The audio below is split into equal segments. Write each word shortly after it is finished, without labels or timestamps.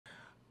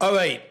All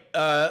right,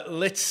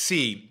 let's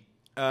see.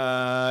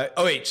 All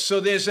right, so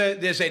there's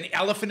an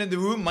elephant in the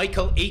room.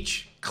 Michael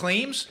H.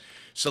 claims.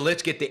 So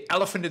let's get the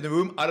elephant in the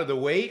room out of the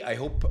way. I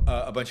hope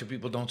a bunch of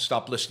people don't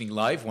stop listening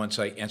live once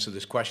I answer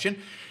this question,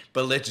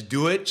 but let's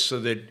do it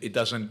so that it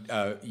doesn't,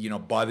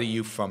 bother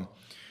you from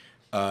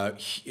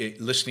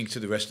listening to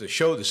the rest of the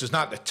show. This is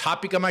not the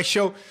topic of my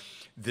show.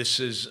 This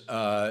is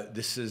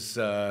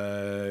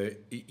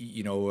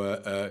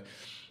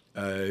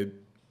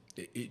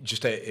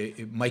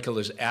Michael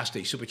has asked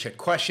a super chat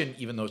question,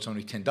 even though it's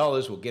only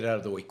 $10. We'll get it out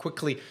of the way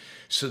quickly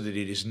so that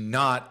it is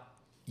not,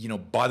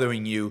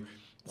 bothering you.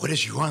 What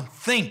does Yaron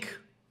think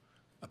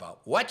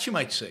about what, you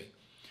might say?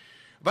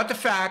 About the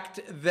fact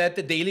that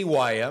the Daily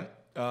Wire,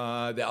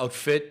 the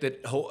outfit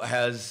that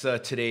has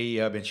today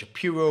Ben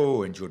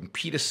Shapiro and Jordan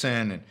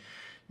Peterson and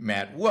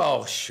Matt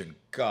Welsh and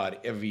God,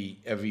 every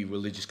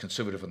religious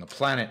conservative on the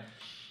planet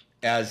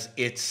as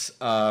its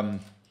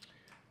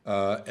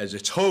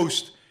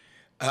host,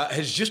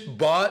 has just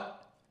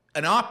bought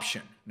an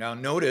option. Now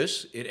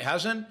notice it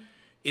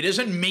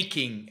isn't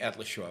making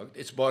Atlas Shrugged.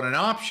 It's bought an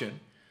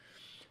option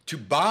to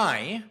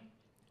buy.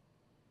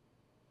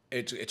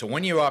 It's a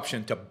 1-year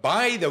option to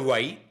buy the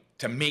right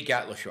to make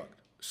Atlas Shrugged.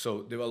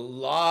 So there are a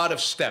lot of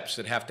steps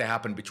that have to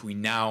happen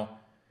between now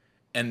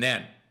and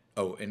then.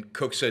 Oh, and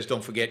Cook says,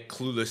 don't forget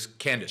Clueless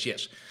Candace.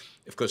 Yes,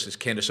 of course, there's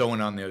Candace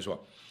Owen on there as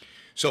well.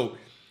 So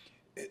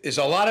there's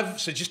a lot of,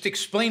 so just to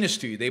explain this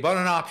to you, they bought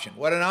an option.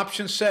 What an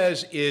option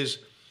says is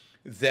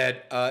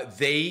that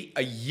they,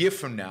 a year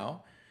from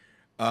now,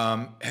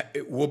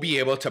 will be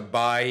able to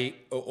buy,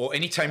 or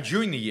anytime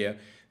during the year,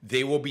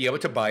 they will be able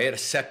to buy at a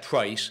set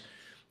price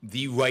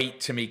the right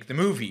to make the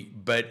movie,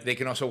 but they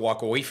can also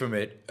walk away from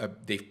it.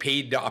 They've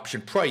paid the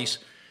option price,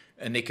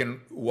 and they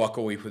can walk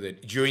away with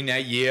it. During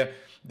that year,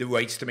 the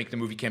rights to make the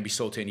movie can't be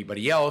sold to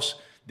anybody else.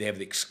 They have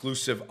the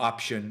exclusive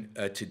option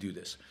to do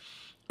this.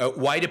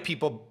 Why do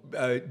people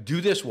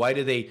do this? Why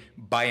do they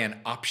buy an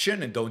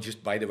option and don't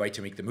just buy the right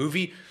to make the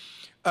movie?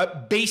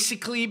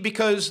 Basically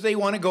because they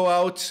want to go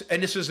out,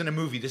 and this isn't a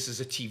movie, this is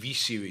a TV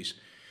series.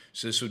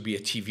 So this would be a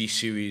TV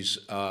series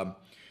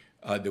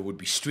that would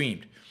be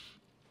streamed.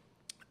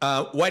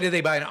 Why do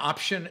they buy an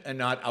option and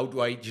not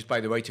outright just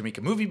buy the right to make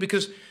a movie?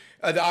 Because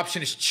the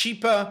option is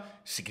cheaper,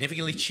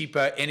 significantly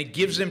cheaper, and it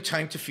gives them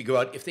time to figure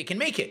out if they can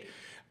make it.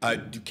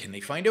 Can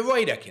they find a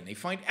writer? Can they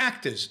find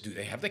actors? Do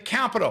they have the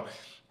capital?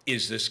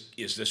 Is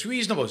this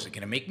reasonable? Is it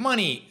going to make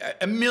money?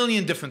 A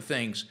million different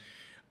things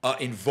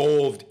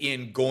involved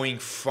in going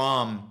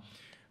from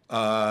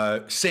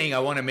saying I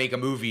want to make a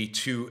movie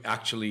to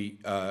actually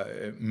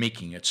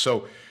making it.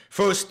 So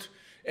first,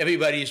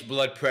 everybody's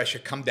blood pressure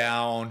come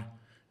down.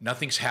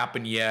 Nothing's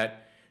happened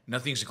yet.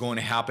 Nothing's going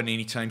to happen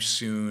anytime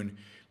soon.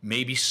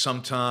 Maybe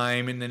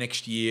sometime in the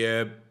next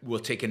year, we'll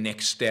take a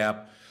next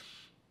step.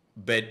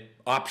 But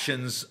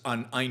options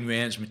on Ayn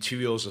Rand's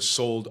materials are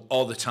sold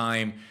all the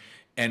time,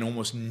 and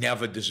almost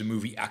never does a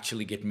movie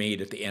actually get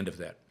made at the end of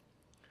that.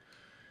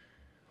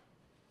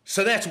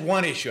 So that's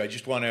one issue I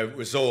just want to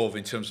resolve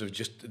in terms of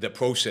just the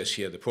process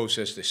here. The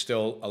process, there's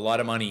still a lot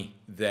of money,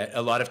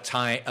 a lot of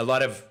time, a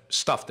lot of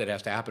stuff that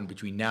has to happen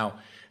between now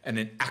and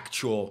an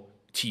actual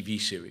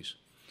TV series.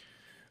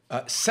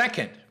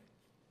 Second,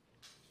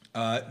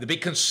 the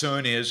big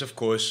concern is, of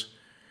course,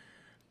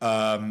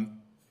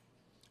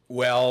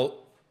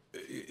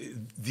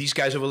 these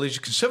guys are religious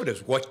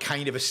conservatives. What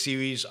kind of a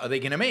series are they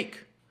going to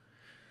make?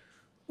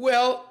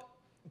 Well,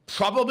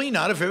 probably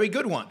not a very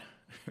good one.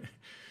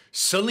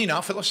 Certainly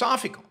not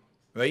philosophical,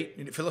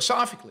 right?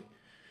 Philosophically.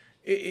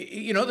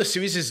 The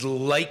series is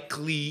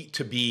likely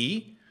to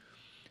be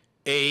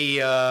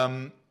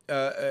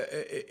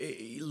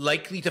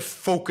likely to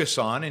focus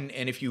on, and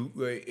if you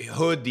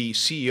heard the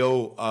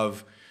CEO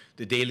of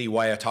the Daily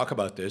Wire talk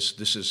about this,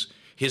 this is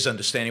his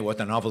understanding of what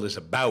the novel is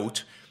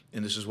about,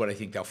 and this is what I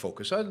think they'll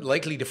focus on,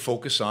 likely to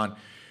focus on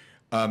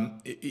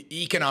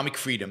economic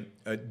freedom,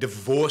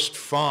 divorced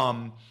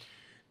from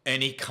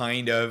any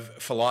kind of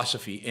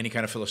philosophy, any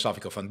kind of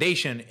philosophical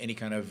foundation, any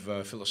kind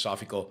of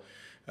philosophical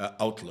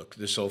outlook.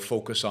 This will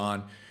focus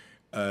on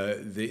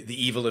the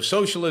evil of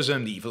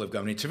socialism, the evil of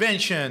government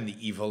intervention, the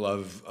evil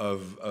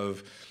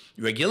of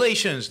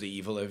regulations, the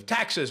evil of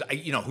taxes.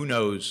 Who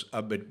knows?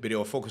 But it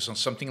will focus on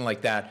something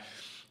like that.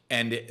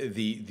 And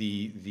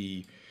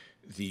the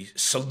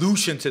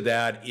solution to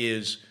that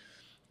is,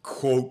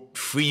 quote,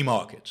 free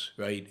markets,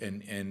 right?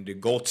 And the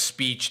Galt's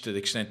speech, to the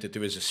extent that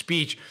there is a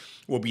speech,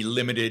 will be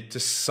limited to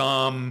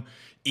some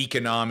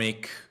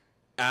economic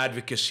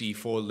advocacy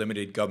for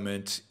limited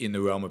government in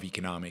the realm of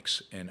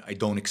economics. And I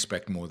don't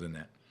expect more than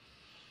that.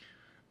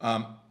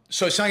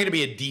 So it's not going to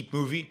be a deep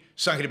movie.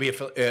 It's not going to be a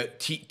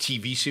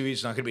TV series.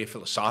 It's not going to be a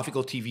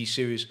philosophical TV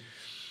series,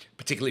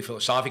 particularly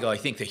philosophical. I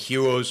think the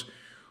heroes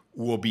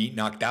will be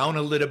knocked down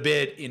a little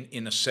bit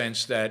in the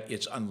sense that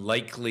it's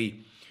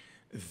unlikely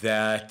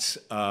that,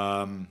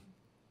 that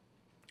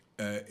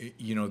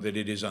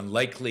it is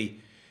unlikely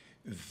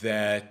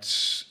that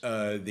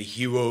the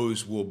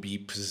heroes will be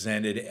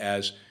presented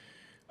as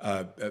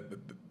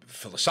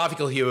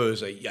philosophical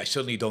heroes. I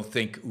certainly don't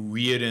think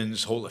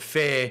Reardon's whole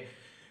affair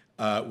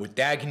with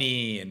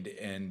Dagny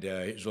and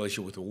his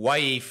relationship with the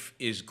wife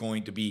is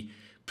going to be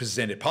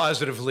presented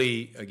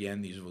positively.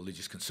 Again, these are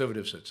religious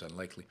conservatives, so it's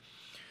unlikely.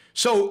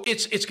 So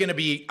it's going to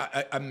be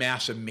a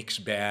massive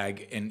mixed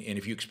bag, and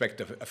if you expect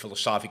a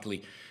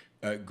philosophically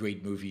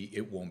great movie,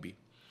 it won't be.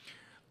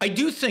 I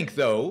do think,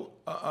 though,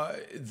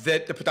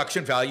 that the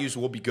production values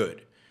will be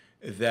good,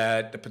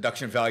 that the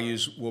production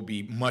values will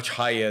be much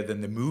higher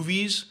than the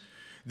movies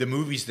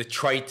that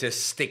try to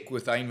stick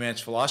with Ayn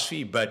Rand's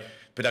philosophy, but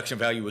production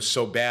value was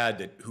so bad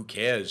that who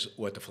cares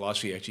what the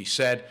philosophy actually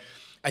said.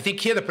 I think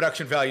here the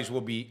production values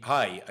will be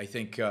high. I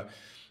think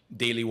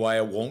Daily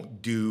Wire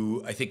won't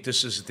do, I think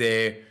this is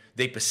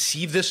they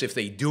perceive this, if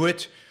they do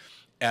it,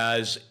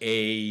 as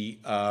a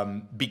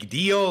big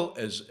deal,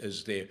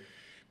 as their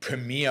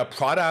premier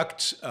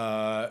product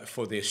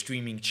for their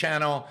streaming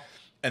channel,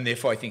 and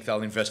therefore I think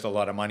they'll invest a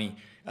lot of money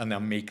and they'll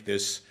make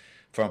this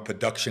from a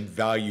production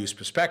values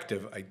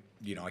perspective. I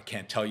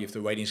can't tell you if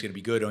the writing is going to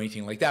be good or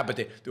anything like that, but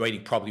the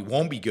writing probably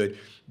won't be good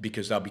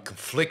because they'll be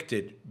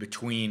conflicted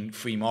between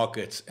free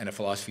markets and a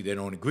philosophy they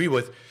don't agree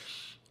with.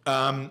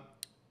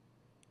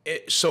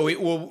 So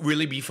it will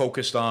really be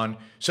focused on,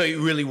 so it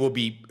really will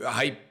be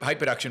high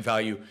production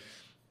value,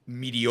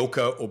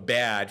 mediocre or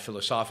bad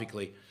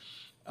philosophically,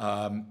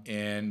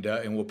 and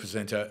we'll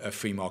present a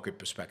free market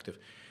perspective.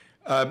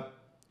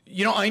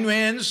 Ayn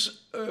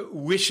Rand's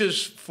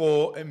wishes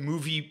for a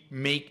movie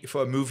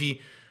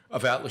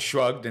of Atlas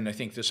Shrugged, and I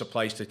think this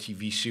applies to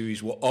TV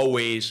series, were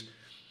always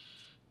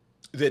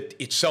that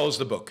it sells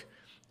the book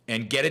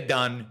and get it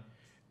done.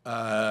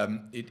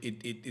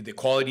 The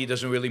quality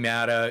doesn't really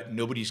matter.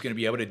 Nobody's going to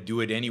be able to do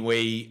it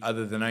anyway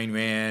other than Ayn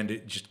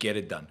Rand. Just get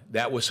it done.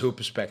 That was her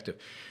perspective.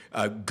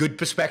 Good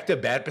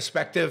perspective, bad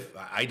perspective.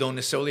 I don't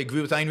necessarily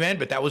agree with Ayn Rand,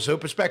 but that was her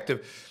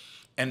perspective.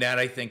 And that,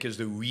 I think, is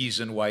the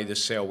reason why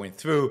this sale went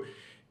through.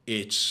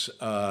 It's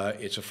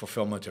a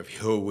fulfillment of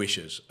her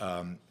wishes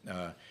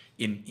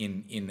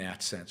in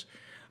that sense.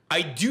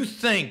 I do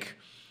think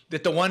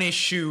that the one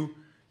issue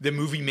the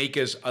movie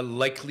makers are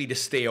likely to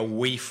stay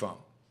away from,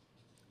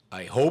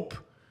 I hope,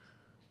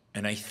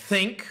 and I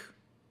think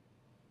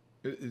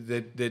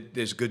that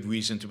there's good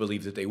reason to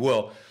believe that they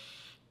will,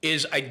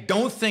 is I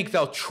don't think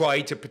they'll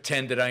try to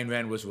pretend that Ayn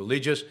Rand was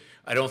religious.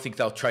 I don't think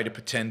they'll try to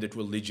pretend that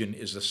religion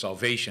is the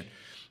salvation.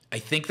 I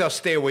think they'll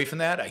stay away from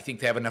that. I think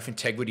they have enough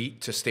integrity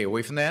to stay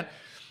away from that.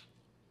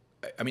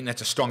 I mean,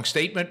 that's a strong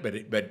statement,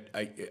 but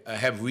I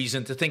have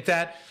reason to think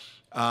that.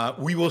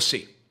 We will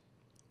see.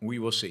 We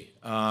will see.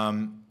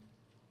 We'll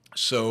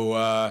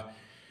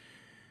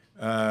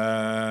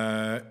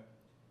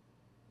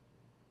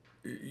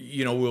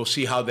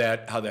see how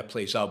that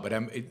plays out.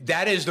 But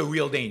that is the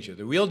real danger.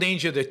 The real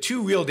danger, there are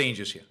two real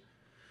dangers here.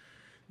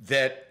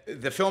 That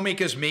the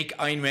filmmakers make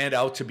Ayn Rand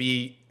out to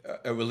be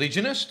a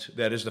religionist,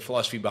 that is the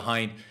philosophy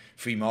behind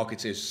free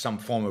markets is some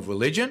form of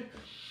religion,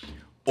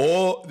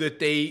 or that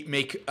they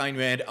make Ayn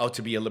Rand out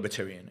to be a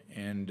libertarian.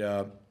 And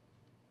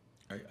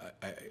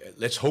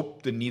let's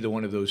hope that neither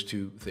one of those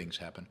two things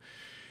happen.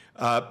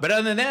 But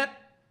other than that,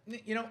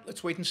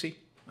 let's wait and see.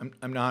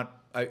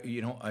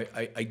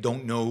 I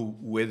don't know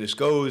where this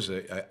goes.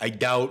 I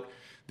doubt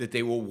that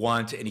they will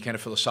want any kind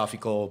of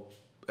philosophical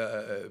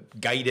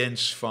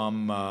guidance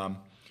from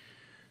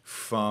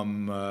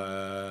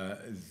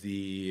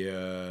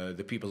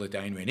the people at the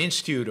Ayn Rand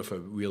Institute or for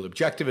real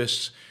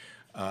objectivists.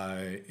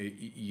 I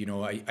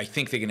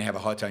think they're going to have a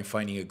hard time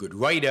finding a good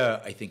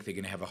writer. I think they're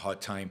going to have a hard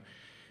time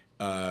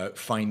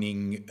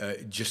finding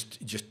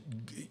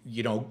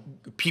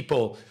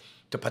people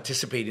to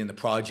participate in the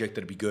project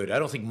that'll be good. I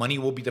don't think money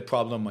will be the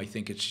problem. I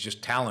think it's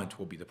just talent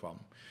will be the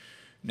problem.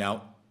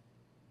 Now,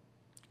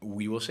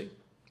 we will see.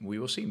 We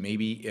will see.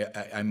 Maybe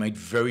I might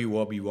very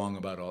well be wrong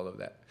about all of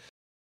that.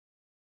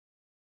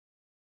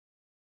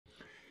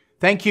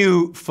 Thank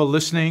you for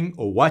listening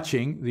or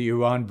watching the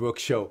Yaron Brook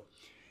Show.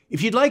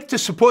 If you'd like to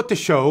support the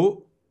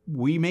show,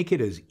 we make it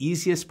as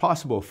easy as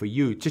possible for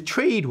you to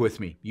trade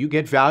with me. You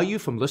get value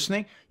from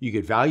listening. You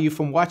get value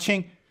from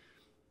watching.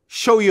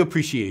 Show your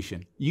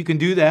appreciation. You can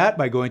do that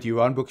by going to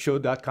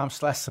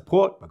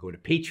yaronbrookshow.com/support, by going to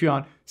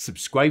Patreon,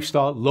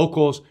 Subscribestar,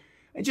 Locals,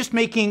 and just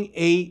making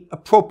an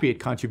appropriate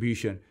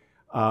contribution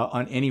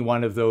on any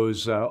one of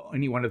those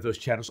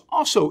channels.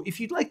 Also, if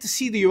you'd like to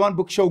see the Yaron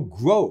Brook Show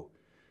grow,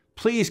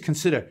 please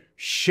consider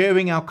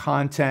sharing our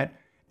content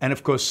and,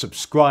 of course,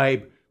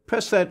 subscribe.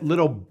 Press that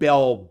little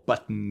bell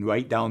button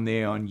right down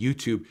there on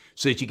YouTube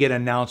so that you get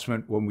an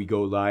announcement when we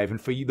go live. And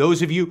for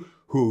those of you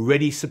who are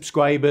already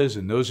subscribers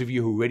and those of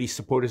you who are already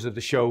supporters of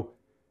the show,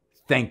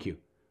 thank you.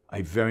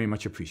 I very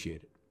much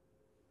appreciate it.